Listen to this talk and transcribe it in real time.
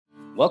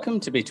Welcome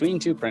to Between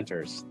Two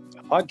Printers,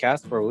 a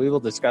podcast where we will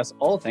discuss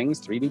all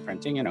things 3D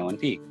printing and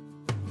O&P.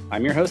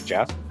 I'm your host,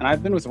 Jeff, and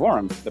I've been with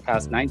Vorum for the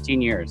past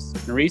 19 years,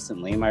 and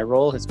recently my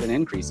role has been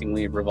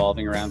increasingly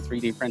revolving around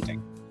 3D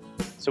printing.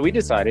 So we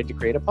decided to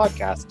create a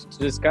podcast to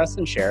discuss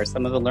and share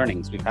some of the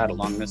learnings we've had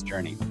along this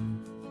journey.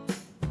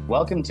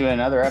 Welcome to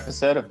another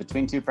episode of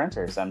Between Two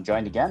Printers. I'm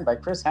joined again by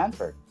Chris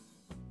Hanford.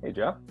 Hey,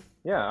 Jeff.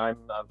 Yeah, I'm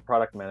a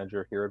product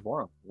manager here at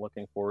Vorum.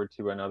 Looking forward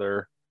to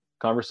another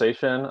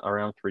conversation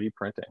around 3D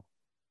printing.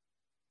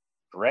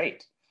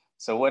 Great.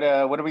 So what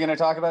are we going to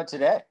talk about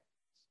today?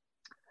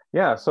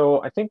 Yeah,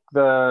 so I think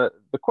the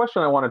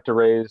question I wanted to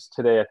raise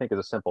today, I think, is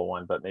a simple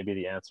one, but maybe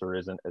the answer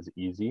isn't as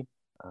easy.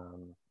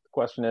 The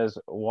question is,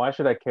 why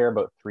should I care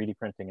about 3D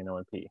printing in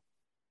O&P?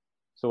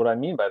 So what I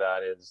mean by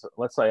that is,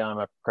 let's say I'm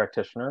a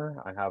practitioner.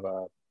 I have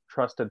a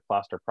trusted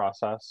plaster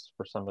process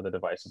for some of the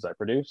devices I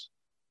produce.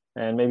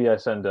 And maybe I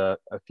send a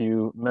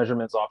few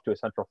measurements off to a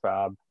central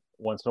fab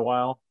once in a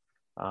while,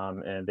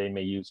 and they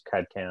may use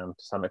CAD/CAM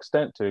to some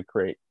extent to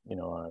create,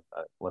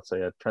 let's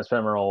say a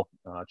transfemoral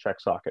check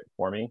socket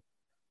for me.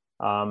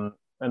 And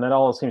that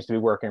all seems to be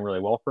working really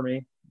well for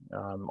me.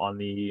 On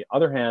the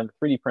other hand,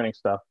 3D printing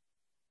stuff,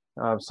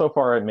 so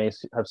far it may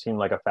have seemed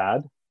like a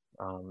fad.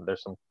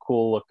 There's some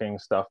cool looking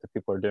stuff that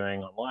people are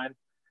doing online,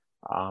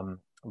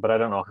 but I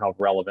don't know how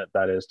relevant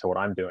that is to what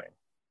I'm doing.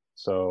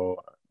 So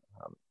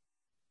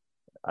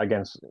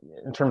again,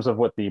 in terms of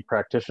what the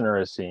practitioner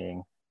is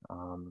seeing,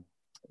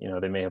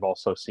 they may have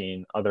also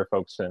seen other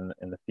folks in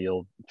the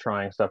field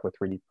trying stuff with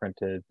 3D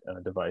printed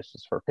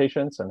devices for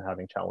patients and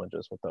having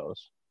challenges with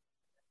those.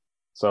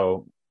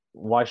 So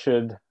why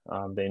should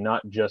they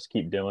not just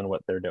keep doing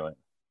what they're doing?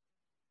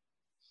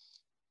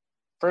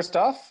 First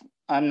off,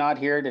 I'm not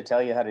here to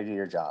tell you how to do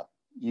your job.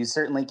 You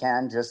certainly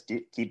can just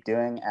keep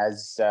doing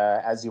as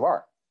you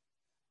are.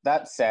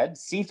 That said,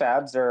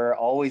 CFABs are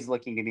always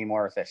looking to be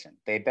more efficient.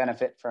 They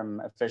benefit from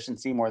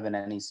efficiency more than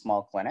any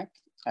small clinic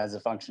as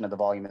a function of the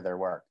volume of their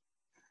work.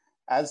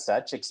 As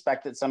such,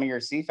 expect that some of your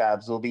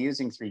CFABs will be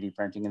using 3D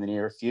printing in the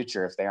near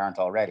future if they aren't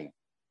already.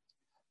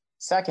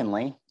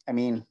 Secondly,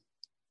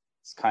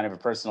 it's kind of a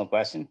personal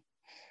question.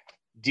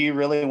 Do you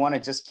really want to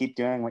just keep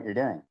doing what you're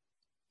doing?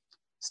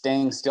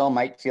 Staying still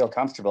might feel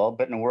comfortable,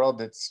 but in a world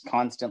that's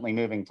constantly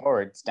moving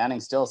forward, standing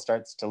still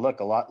starts to look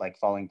a lot like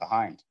falling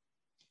behind.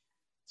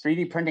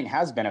 3D printing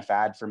has been a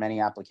fad for many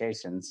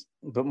applications,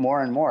 but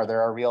more and more there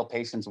are real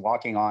patients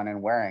walking on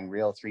and wearing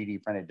real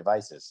 3D printed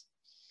devices.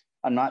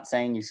 I'm not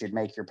saying you should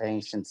make your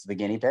patients the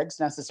guinea pigs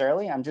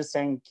necessarily. I'm just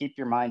saying keep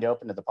your mind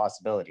open to the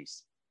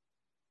possibilities.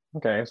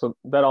 Okay, so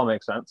that all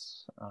makes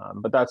sense.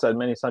 But that said,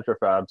 many central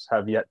fabs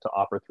have yet to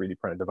offer 3D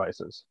printed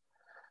devices.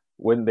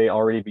 Wouldn't they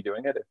already be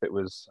doing it if it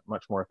was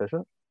much more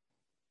efficient?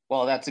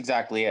 Well, that's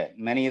exactly it.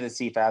 Many of the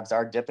CFABs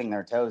are dipping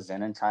their toes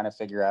in and trying to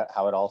figure out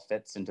how it all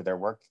fits into their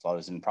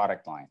workflows and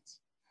product lines.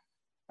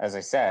 As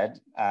I said,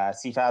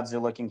 CFABs are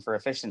looking for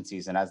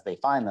efficiencies, and as they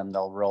find them,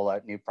 they'll roll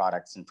out new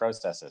products and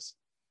processes.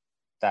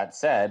 That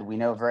said, we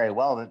know very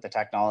well that the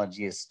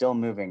technology is still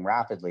moving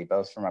rapidly,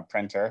 both from a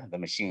printer, the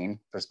machine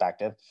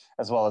perspective,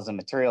 as well as a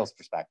materials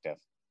perspective.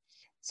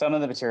 Some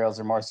of the materials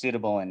are more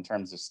suitable in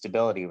terms of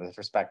stability with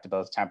respect to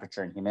both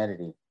temperature and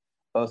humidity,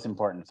 both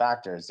important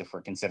factors if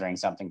we're considering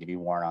something to be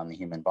worn on the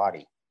human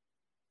body.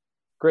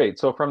 Great.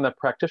 So from the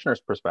practitioner's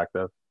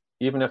perspective,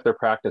 even if their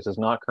practice is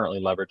not currently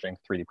leveraging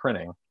 3D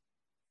printing,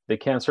 they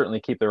can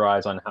certainly keep their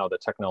eyes on how the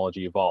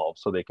technology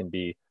evolves so they can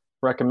be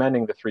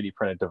recommending the 3D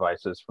printed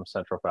devices from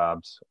central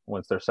fabs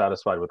once they're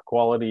satisfied with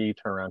quality,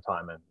 turnaround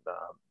time, and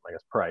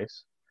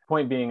price.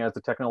 Point being, as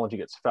the technology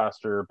gets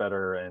faster,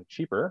 better, and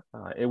cheaper,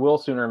 it will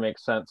sooner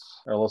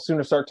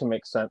start to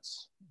make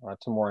sense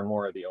to more and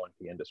more of the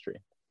O&P industry.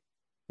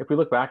 If we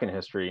look back in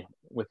history,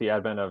 with the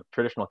advent of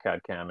traditional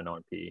CAD/CAM and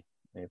O&P,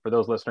 for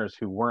those listeners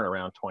who weren't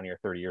around 20 or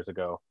 30 years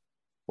ago,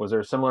 was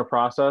there a similar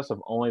process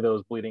of only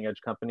those bleeding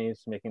edge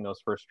companies making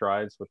those first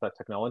strides with that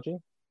technology?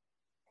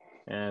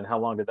 And how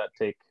long did that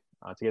take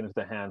to get into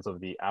the hands of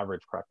the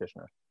average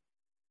practitioner?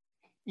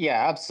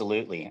 Yeah,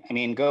 absolutely.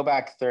 Go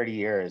back 30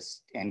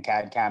 years and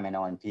CAD/CAM and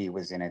O&P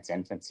was in its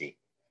infancy.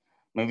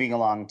 Moving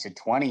along to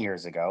 20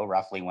 years ago,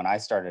 roughly when I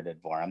started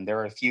at Vorum, there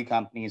were a few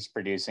companies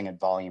producing at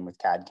volume with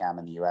CAD/CAM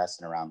in the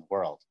US and around the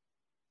world.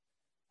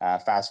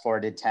 Fast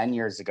forwarded 10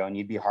 years ago, and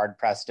you'd be hard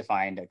pressed to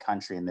find a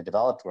country in the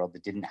developed world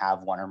that didn't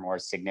have one or more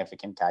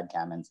significant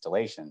CAD/CAM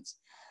installations.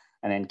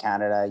 And in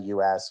Canada,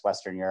 US,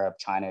 Western Europe,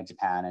 China,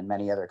 Japan, and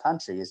many other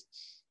countries,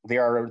 they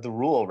are the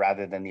rule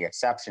rather than the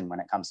exception when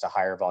it comes to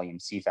higher volume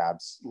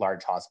CFABs,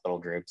 large hospital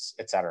groups,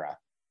 et cetera.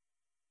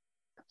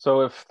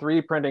 So if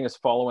 3D printing is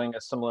following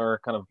a similar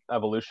kind of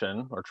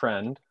evolution or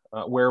trend,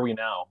 where are we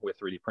now with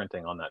 3D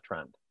printing on that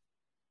trend?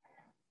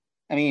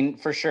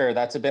 For sure,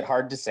 that's a bit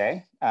hard to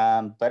say,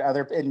 but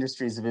other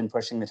industries have been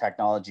pushing the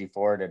technology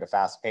forward at a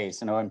fast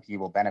pace, and O&P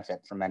will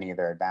benefit from many of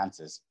their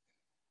advances.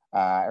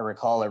 I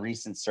recall a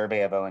recent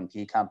survey of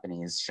O&P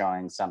companies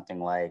showing something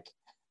like,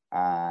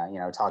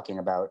 talking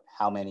about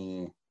how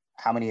many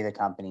of the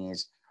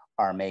companies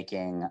are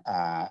making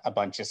a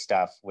bunch of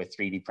stuff with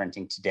 3D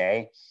printing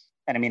today.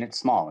 And it's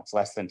small, it's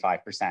less than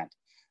 5%.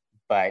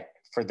 But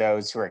for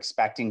those who are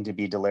expecting to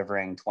be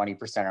delivering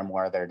 20% or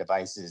more of their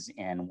devices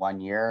in 1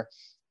 year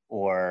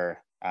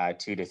or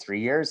 2 to 3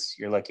 years,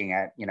 you're looking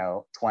at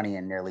 20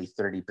 and nearly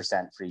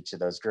 30% for each of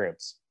those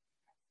groups.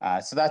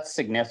 So that's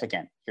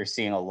significant. You're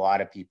seeing a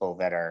lot of people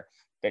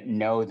that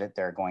know that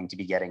they're going to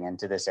be getting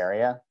into this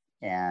area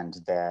and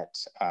that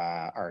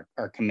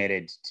are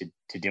committed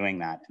to doing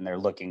that, and they're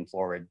looking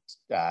forward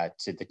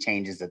to the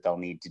changes that they'll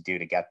need to do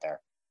to get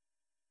there.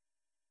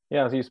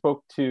 Yeah, so you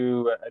spoke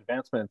to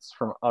advancements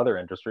from other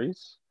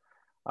industries.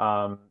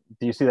 Do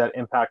you see that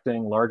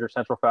impacting larger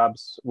central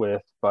fabs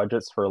with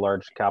budgets for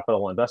large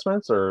capital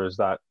investments, or is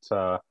that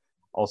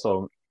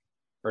also,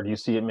 or do you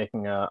see it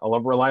making a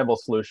reliable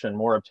solution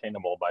more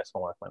obtainable by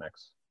smaller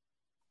clinics?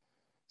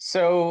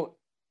 So,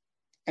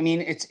 I mean,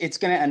 it's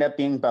going to end up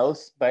being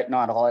both, but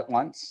not all at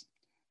once.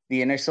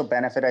 The initial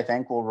benefit, I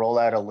think, will roll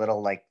out a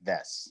little like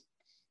this.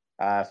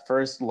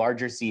 First,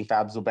 larger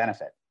CFABs will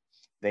benefit.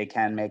 They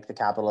can make the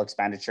capital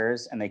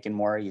expenditures, and they can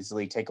more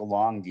easily take a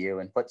long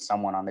view and put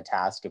someone on the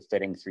task of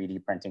fitting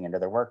 3D printing into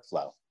their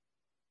workflow.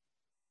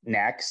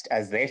 Next,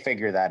 as they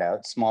figure that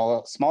out,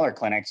 smaller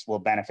clinics will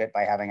benefit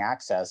by having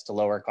access to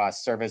lower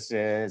cost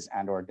services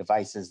and or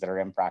devices that are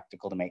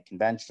impractical to make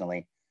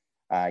conventionally,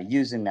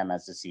 using them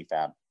as a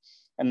CFAB.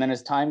 And then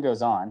as time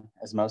goes on,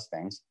 as most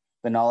things,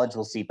 the knowledge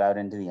will seep out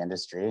into the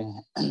industry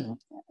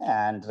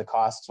and the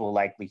costs will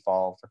likely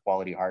fall for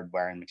quality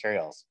hardware and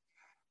materials.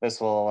 This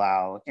will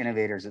allow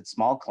innovators at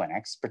small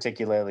clinics,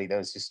 particularly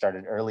those who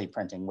started early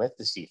printing with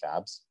the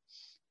CFABs,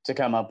 to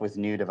come up with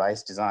new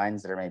device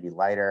designs that are maybe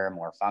lighter,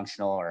 more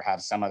functional, or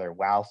have some other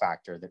wow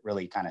factor that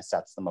really kind of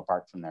sets them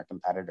apart from their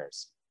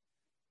competitors.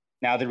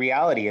 Now, the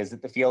reality is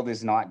that the field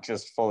is not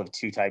just full of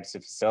two types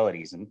of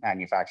facilities in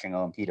manufacturing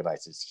O&P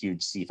devices,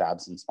 huge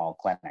CFABs and small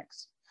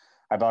clinics.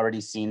 I've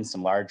already seen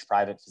some large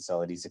private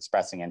facilities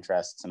expressing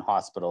interests and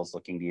hospitals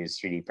looking to use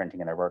 3D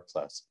printing in their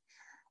workflows.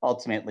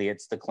 Ultimately,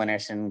 it's the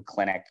clinician,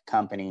 clinic,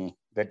 company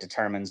that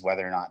determines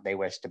whether or not they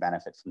wish to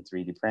benefit from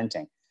 3D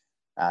printing.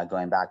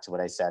 Going back to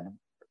what I said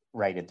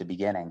right at the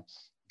beginning,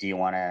 do you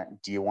want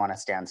to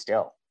stand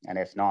still? And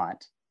if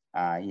not,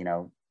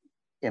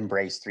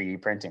 embrace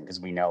 3D printing, because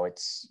we know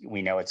it's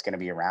going to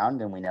be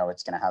around and we know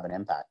it's going to have an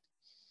impact.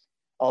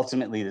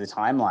 Ultimately, the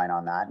timeline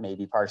on that may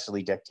be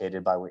partially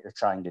dictated by what you're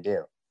trying to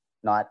do.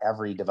 Not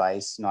every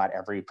device, not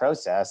every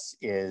process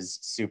is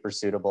super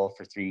suitable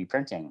for 3D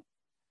printing.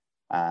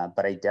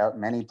 But I doubt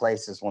many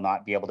places will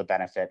not be able to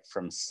benefit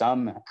from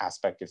some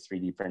aspect of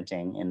 3D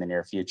printing in the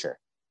near future.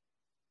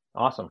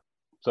 Awesome.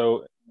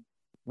 So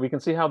we can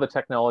see how the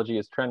technology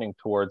is trending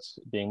towards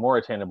being more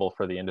attainable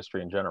for the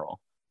industry in general.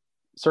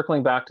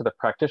 Circling back to the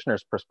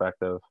practitioner's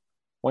perspective,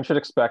 one should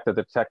expect that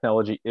the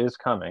technology is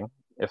coming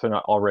if they're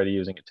not already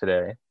using it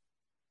today.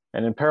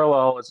 And in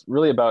parallel, it's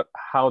really about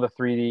how the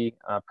 3D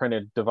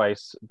printed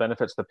device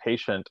benefits the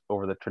patient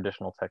over the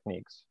traditional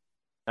techniques.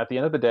 At the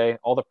end of the day,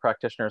 all the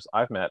practitioners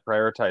I've met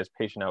prioritize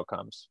patient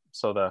outcomes.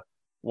 So the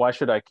why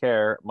should I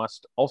care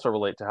must also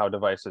relate to how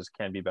devices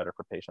can be better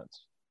for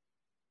patients.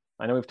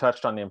 I know we've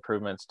touched on the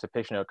improvements to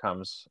patient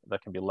outcomes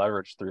that can be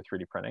leveraged through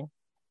 3D printing.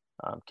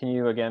 Can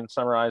you again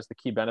summarize the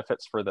key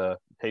benefits for the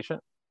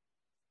patient?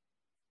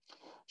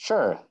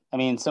 Sure. I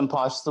mean, some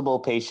possible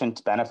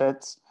patient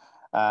benefits: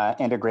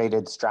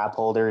 integrated strap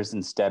holders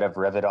instead of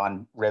riveted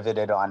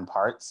on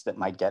parts that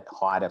might get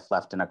hot if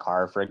left in a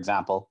car, for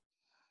example.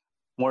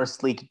 More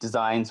sleek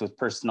designs with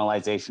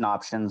personalization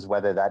options,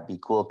 whether that be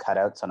cool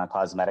cutouts on a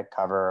cosmetic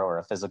cover or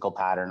a physical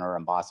pattern or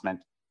embossment.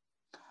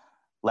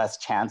 Less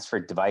chance for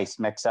device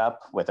mix-up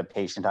with a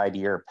patient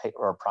ID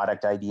or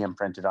product ID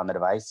imprinted on the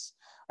device.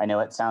 I know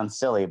it sounds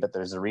silly, but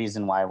there's a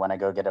reason why when I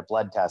go get a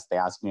blood test, they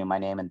ask me my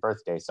name and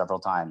birthday several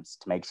times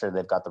to make sure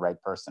they've got the right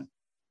person.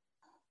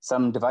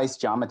 Some device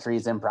geometry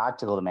is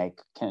impractical to make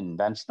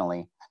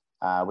conventionally,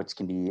 which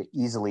can be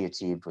easily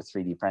achieved with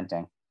 3D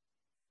printing.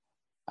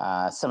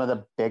 Some of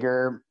the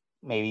bigger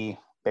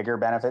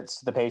benefits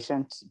to the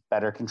patient: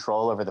 better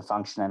control over the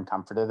function and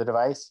comfort of the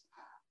device,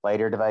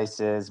 lighter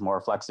devices,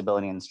 more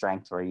flexibility and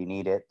strength where you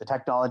need it. The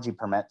technology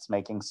permits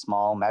making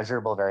small,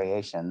 measurable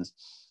variations,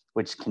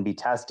 which can be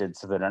tested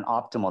so that an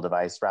optimal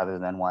device, rather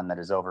than one that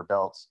is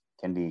overbuilt,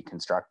 can be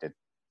constructed.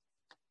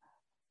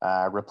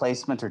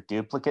 Replacement or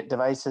duplicate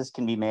devices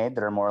can be made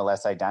that are more or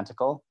less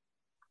identical.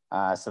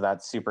 So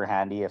that's super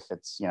handy if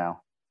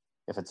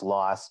it's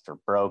lost or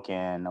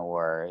broken,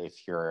 or if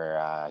you're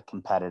a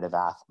competitive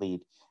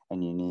athlete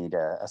and you need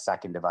a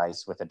second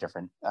device with a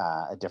different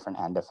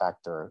end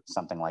effect or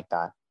something like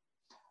that.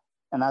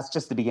 And that's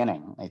just the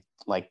beginning.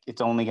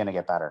 It's only going to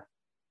get better.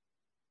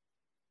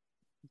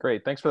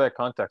 Great. Thanks for that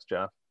context,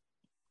 Jeff.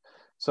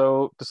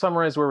 So to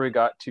summarize where we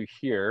got to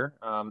here,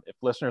 if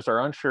listeners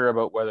are unsure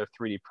about whether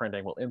 3D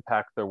printing will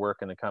impact their work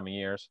in the coming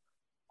years,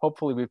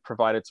 hopefully we've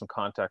provided some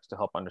context to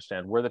help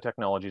understand where the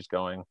technology is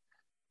going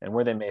and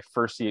where they may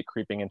first see it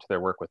creeping into their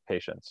work with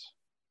patients.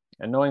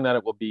 And knowing that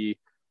it will be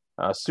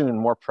soon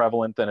more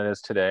prevalent than it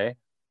is today,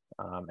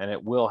 and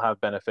it will have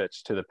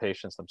benefits to the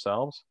patients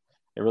themselves,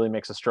 it really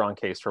makes a strong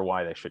case for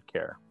why they should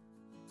care.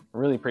 I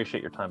really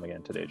appreciate your time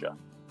again today, Jeff.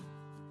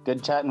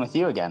 Good chatting with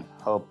you again.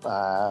 Hope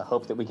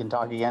that we can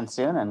talk again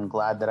soon, and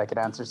glad that I could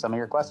answer some of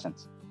your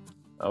questions.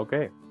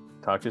 Okay.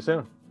 Talk to you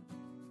soon.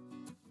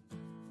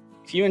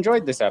 If you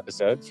enjoyed this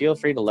episode, feel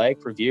free to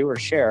like, review, or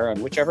share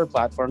on whichever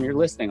platform you're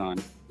listening on.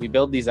 We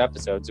build these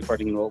episodes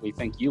according to what we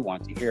think you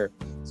want to hear,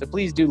 so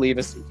please do leave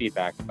us some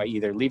feedback by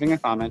either leaving a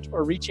comment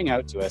or reaching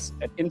out to us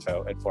at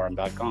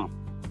info@vorum.com.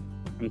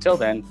 Until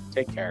then,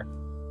 take care.